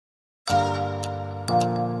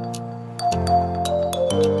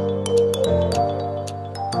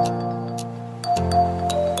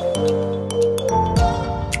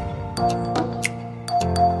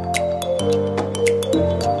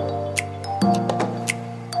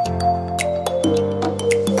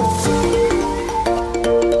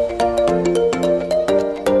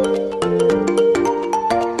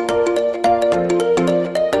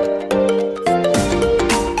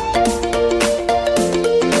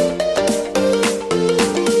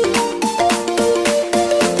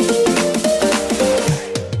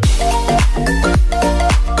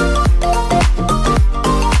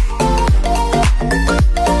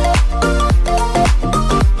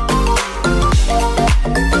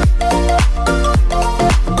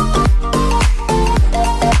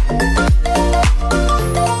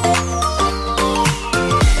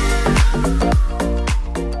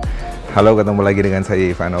Halo, ketemu lagi dengan saya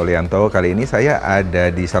Ivan Olianto. Kali ini saya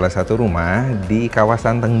ada di salah satu rumah di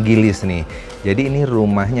kawasan Tenggilis nih. Jadi ini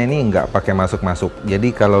rumahnya ini nggak pakai masuk-masuk.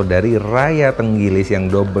 Jadi kalau dari raya Tenggilis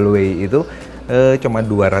yang double way itu cuma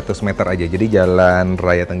 200 meter aja. Jadi jalan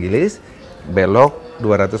raya Tenggilis, belok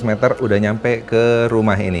 200 meter udah nyampe ke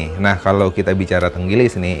rumah ini. Nah, kalau kita bicara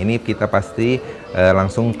Tenggilis nih, ini kita pasti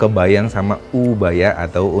langsung kebayang sama UBAYA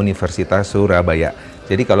atau Universitas Surabaya.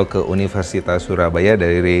 Jadi kalau ke Universitas Surabaya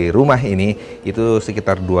dari rumah ini itu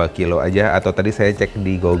sekitar 2 kilo aja, atau tadi saya cek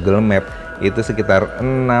di Google Map itu sekitar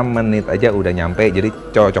 6 menit aja udah nyampe. Jadi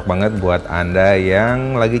cocok banget buat Anda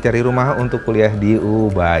yang lagi cari rumah untuk kuliah di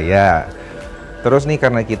UBAYA. Terus nih,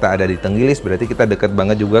 karena kita ada di Tenggilis berarti kita deket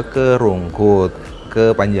banget juga ke Rungkut,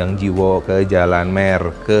 ke Panjang Jiwo, ke Jalan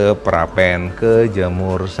Mer, ke Prapen, ke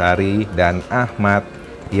Jemursari, dan Ahmad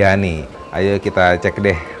Yani. Ayo kita cek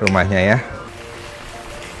deh rumahnya ya.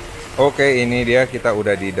 Oke, ini dia, kita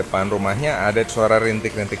udah di depan rumahnya. Ada suara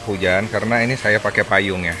rintik-rintik hujan karena ini saya pakai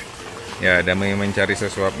payung ya. Ya, demi mencari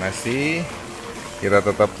sesuap nasi, kita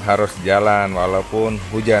tetap harus jalan walaupun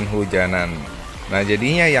hujan-hujanan. Nah,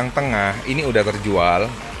 jadinya yang tengah ini udah terjual,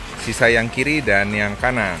 sisa yang kiri dan yang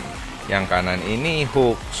kanan. Yang kanan ini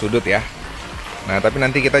hook sudut ya. Nah, tapi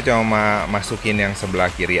nanti kita cuma masukin yang sebelah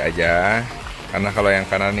kiri aja. Karena kalau yang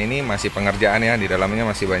kanan ini masih pengerjaan ya, di dalamnya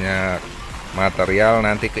masih banyak material,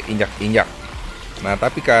 nanti keinjak-injak. Nah,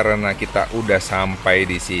 tapi karena kita udah sampai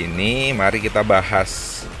di sini, mari kita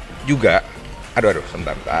bahas juga. Aduh,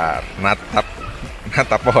 sebentar.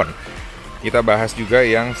 Natap pohon. Kita bahas juga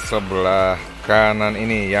yang sebelah kanan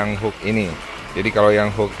ini, yang hook ini. Jadi kalau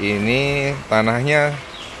yang hook ini tanahnya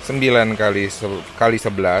 9 kali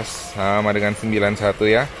 11 sama dengan 91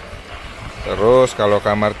 ya. Terus kalau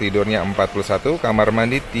kamar tidurnya 41, kamar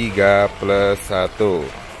mandi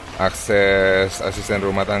 3+1. Akses asisten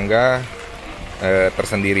rumah tangga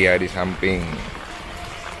tersendiri ya di samping.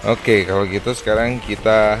 Oke, kalau gitu sekarang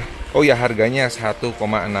kita, oh ya, harganya 1,65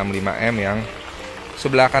 M yang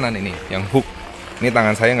sebelah kanan ini, yang hook. Ini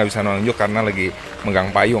tangan saya nggak bisa nunjuk karena lagi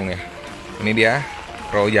megang payung ya. Ini dia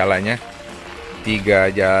row jalannya,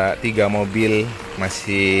 tiga mobil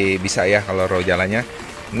masih bisa ya kalau row jalannya.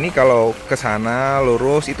 Ini kalau ke sana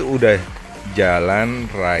lurus itu udah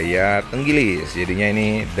Jalan Raya Tenggilis, jadinya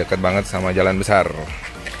ini dekat banget sama jalan besar.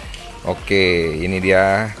 Oke, ini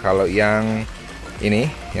dia. Kalau yang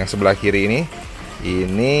ini, yang sebelah kiri ini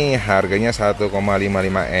harganya 1,55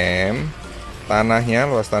 M. Tanahnya,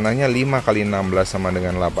 luas tanahnya 5 kali 16 sama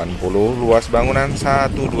dengan 80. Luas bangunan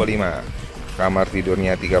 125. Kamar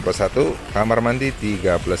tidurnya 3+1, kamar mandi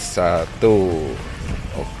 3+1.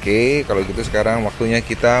 Oke, kalau gitu sekarang waktunya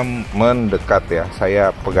kita mendekat ya.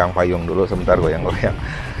 Saya pegang payung dulu sebentar, goyang-goyang.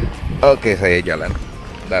 Oke, saya jalan.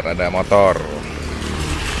 Bentar, ada motor.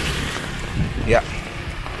 Ya,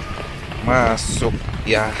 masuk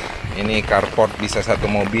ya. Ini carport bisa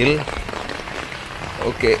satu mobil.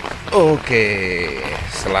 Oke,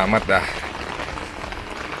 selamat dah.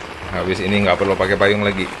 Habis ini nggak perlu pakai payung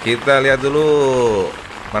lagi. Kita lihat dulu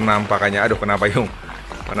penampakannya. Aduh, kena payung.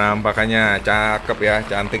 Penampakannya cakep ya,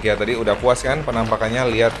 cantik ya. Tadi udah puas kan penampakannya,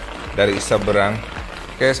 lihat dari seberang.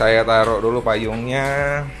 Oke, saya taruh dulu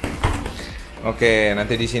payungnya. Oke,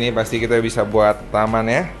 nanti di sini pasti kita bisa buat taman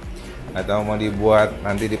ya. Atau mau dibuat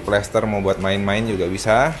nanti di plester, mau buat main-main juga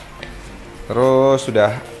bisa. Terus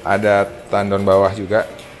sudah ada tandon bawah juga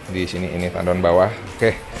di sini, ini tandon bawah.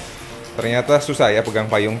 Oke. Ternyata susah ya pegang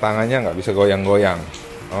payung, tangannya nggak bisa goyang-goyang.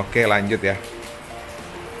 Oke, lanjut ya.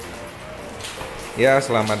 Ya,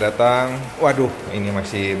 selamat datang. Waduh, ini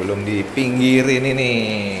masih belum dipinggirin ini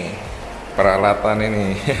peralatan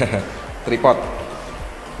ini. Tripod.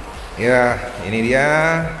 Ya, ini dia.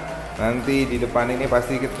 Nanti di depan ini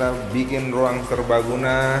pasti kita bikin ruang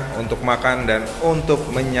serbaguna untuk makan dan untuk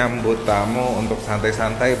menyambut tamu, untuk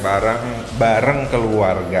santai-santai bareng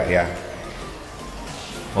keluarga ya.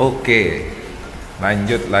 Oke,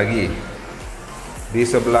 lanjut lagi. Di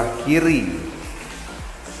sebelah kiri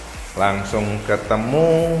langsung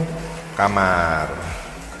ketemu kamar,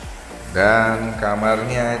 dan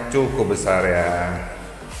kamarnya cukup besar ya.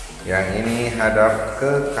 Yang ini hadap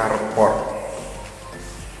ke carport.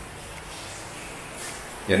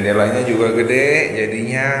 Jendelanya juga gede,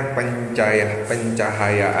 jadinya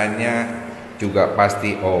pencahayaannya juga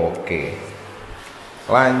pasti oke.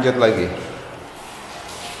 Lanjut lagi.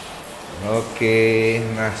 Oke,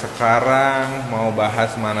 nah sekarang mau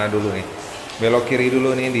bahas mana dulu nih? Belok kiri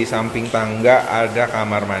dulu nih, di samping tangga ada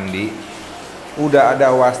kamar mandi. Udah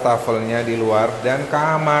ada wastafelnya di luar, dan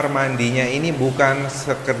kamar mandinya ini bukan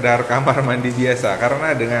sekedar kamar mandi biasa.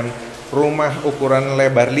 Karena dengan rumah ukuran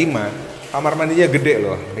lebar 5, kamar mandinya gede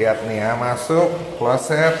loh. Lihat nih ya, masuk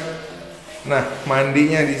kloset, Nah,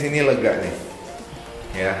 mandinya di sini lega nih,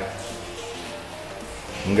 ya.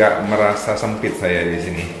 Nggak merasa sempit saya di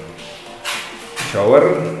sini.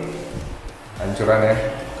 Shower, hancuran ya.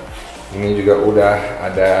 Ini juga udah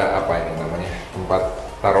ada apa ini namanya, tempat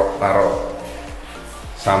taruh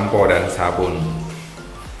sampo dan sabun.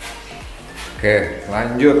 Oke,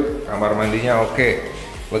 lanjut. Kamar mandinya oke,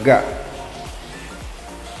 lega.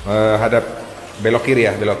 Hadap belok kiri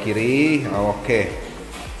ya, belok kiri. Oke.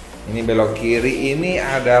 Ini belok kiri ini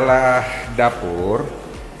adalah dapur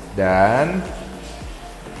dan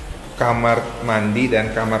kamar mandi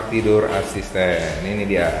dan kamar tidur asisten. Ini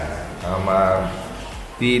dia kamar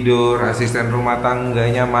tidur asisten rumah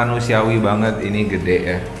tangganya, manusiawi banget, ini gede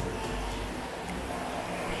ya.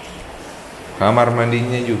 Kamar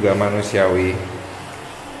mandinya juga manusiawi,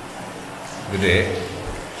 gede.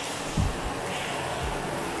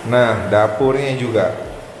 Nah, dapurnya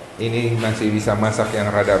juga ini masih bisa masak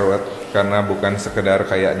yang rada ruwet karena bukan sekedar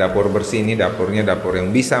kayak dapur bersih, ini dapurnya dapur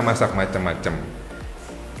yang bisa masak macam-macam.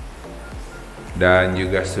 Dan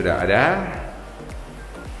juga sudah ada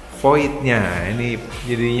voidnya, ini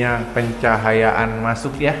jadinya pencahayaan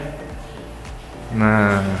masuk ya.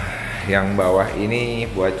 Nah, yang bawah ini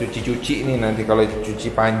buat cuci-cuci nih, nanti kalau cuci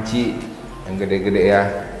panci yang gede-gede ya.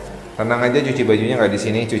 Tenang aja, cuci bajunya nggak di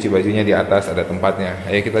sini, cuci bajunya di atas, ada tempatnya.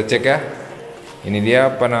 Ayo kita cek ya. Ini dia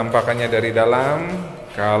penampakannya dari dalam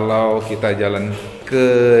kalau kita jalan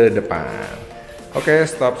ke depan. Oke,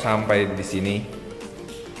 stop sampai di sini.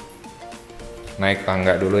 Naik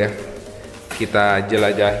tangga dulu ya. Kita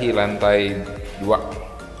jelajahi lantai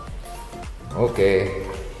 2. Oke.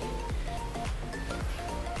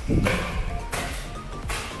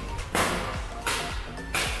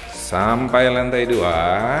 Sampai lantai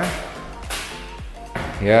 2.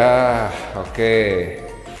 Ya, oke.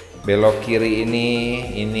 Belok kiri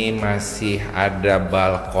ini masih ada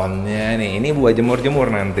balkonnya nih. Ini buat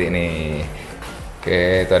jemur-jemur nanti nih.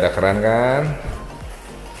 Oke, itu ada keran kan?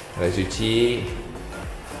 Ada cuci.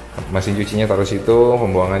 Mesin cucinya taruh situ,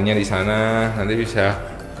 pembuangannya di sana. Nanti bisa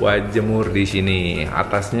buat jemur di sini.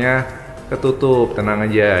 Atasnya ketutup, tenang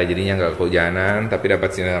aja. Jadinya nggak kehujanan, tapi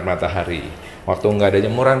dapat sinar matahari. Waktu nggak ada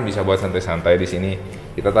jemuran bisa buat santai-santai di sini.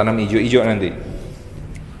 Kita tanam hijau-hijau nanti.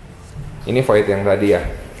 Ini void yang tadi ya.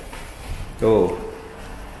 Tuh.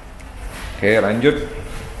 Oke, lanjut.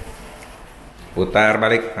 Putar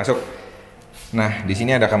balik, masuk. Nah, di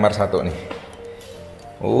sini ada kamar 1 nih.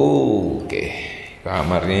 Oke.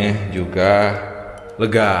 Kamarnya juga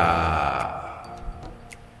lega.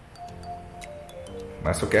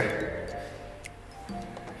 Masuk ya.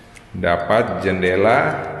 Dapat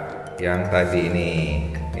jendela yang tadi ini,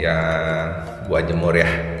 yang buat jemur ya.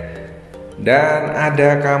 Dan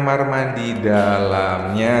ada kamar mandi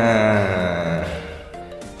dalamnya.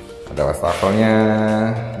 Ada wastafelnya,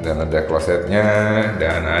 dan ada klosetnya,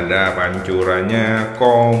 dan ada pancurannya,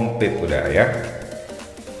 komplit udah ya.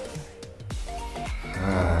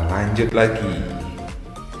 Nah, lanjut lagi.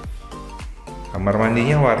 Kamar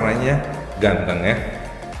mandinya warnanya ganteng ya.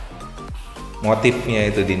 Motifnya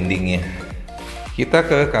itu dindingnya. Kita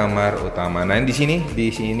ke kamar utama. Nah, di sini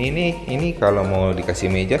nih, ini kalau mau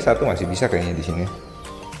dikasih meja 1 masih bisa kayaknya di sini.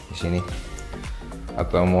 Di sini.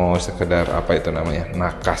 Atau mau sekedar apa itu namanya?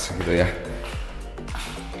 Nakas gitu ya.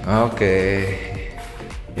 Oke.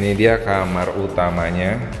 Ini dia kamar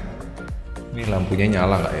utamanya. Ini lampunya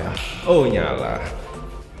nyala nggak ya? Oh, nyala.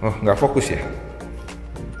 Oh, nggak fokus ya?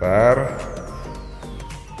 Bentar.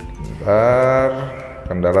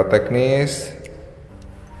 Kendala teknis.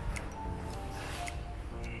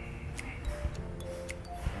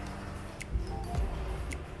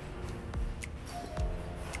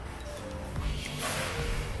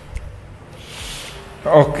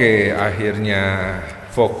 Oke, akhirnya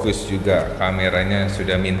fokus juga. Kameranya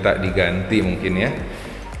sudah minta diganti mungkin ya.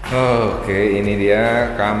 Oke, ini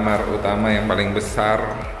dia kamar utama yang paling besar.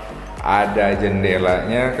 Ada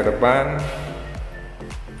jendelanya ke depan.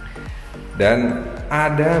 Dan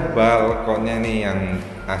ada balkonnya nih yang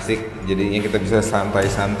asik. Jadinya kita bisa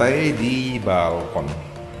santai-santai di balkon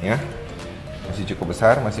ya. Masih cukup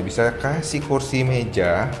besar, masih bisa kasih kursi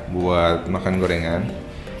meja buat makan gorengan.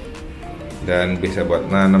 Dan bisa buat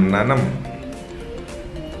nanam-nanam.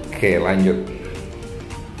 Oke, lanjut.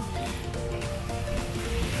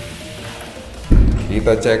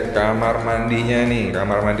 Kita cek kamar mandinya nih,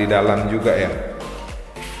 kamar mandi dalam juga ya.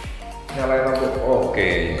 Nyalain lampu.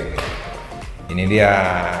 Oke. Ini dia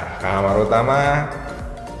kamar utama.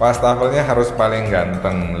 Wastafelnya harus paling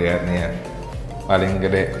ganteng, lihatnya. Paling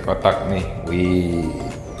gede kotak nih. Wih.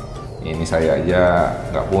 Ini saya aja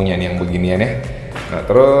nggak punya nih yang beginian ya. Nah,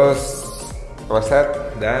 terus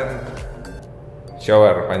kloset dan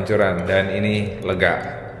shower pancuran, dan ini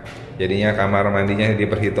lega. Jadinya kamar mandinya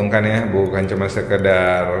diperhitungkan ya, bukan cuma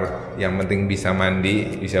sekedar yang penting bisa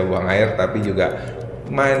mandi, bisa buang air, tapi juga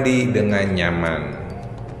mandi dengan nyaman.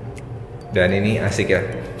 Dan ini asik ya,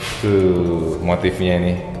 tuh motifnya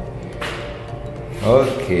nih.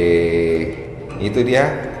 Oke, itu dia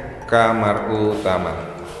kamar utama.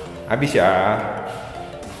 Habis ya.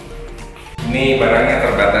 Ini barangnya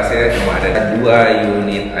terbatas ya, cuma ada 2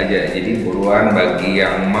 unit aja. Jadi buruan bagi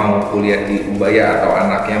yang mau kuliah di UBAYA atau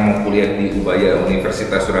anaknya mau kuliah di UBAYA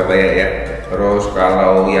Universitas Surabaya ya. Terus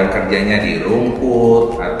kalau yang kerjanya di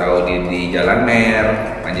Rungkut atau di Jalan Mer,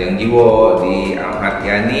 Panjang Jiwo, di Ahmad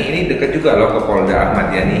Yani, ini deket juga loh ke Polda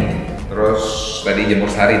Ahmad Yani. Terus tadi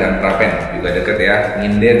Jemursari dan Prapen juga deket ya,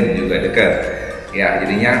 Nginden juga deket. Ya,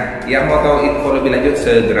 jadinya yang mau tahu info lebih lanjut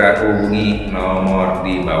segera hubungi nomor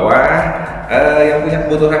di bawah. Yang punya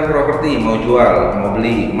kebutuhan properti, mau jual, mau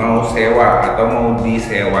beli, mau sewa atau mau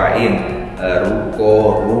disewain,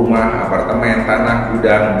 ruko, rumah, apartemen, tanah,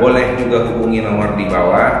 gudang, boleh juga hubungi nomor di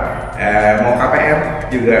bawah. Mau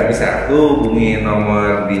KPR juga bisa hubungi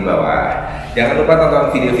nomor di bawah. Jangan lupa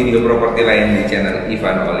tonton video-video properti lain di channel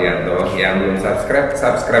Ivan Olianto. Yang belum subscribe,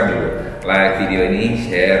 subscribe dulu. Like video ini,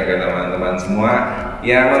 share ke teman-teman semua.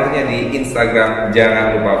 Yang nontonnya di Instagram,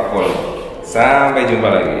 jangan lupa follow. Sampai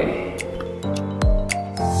jumpa lagi.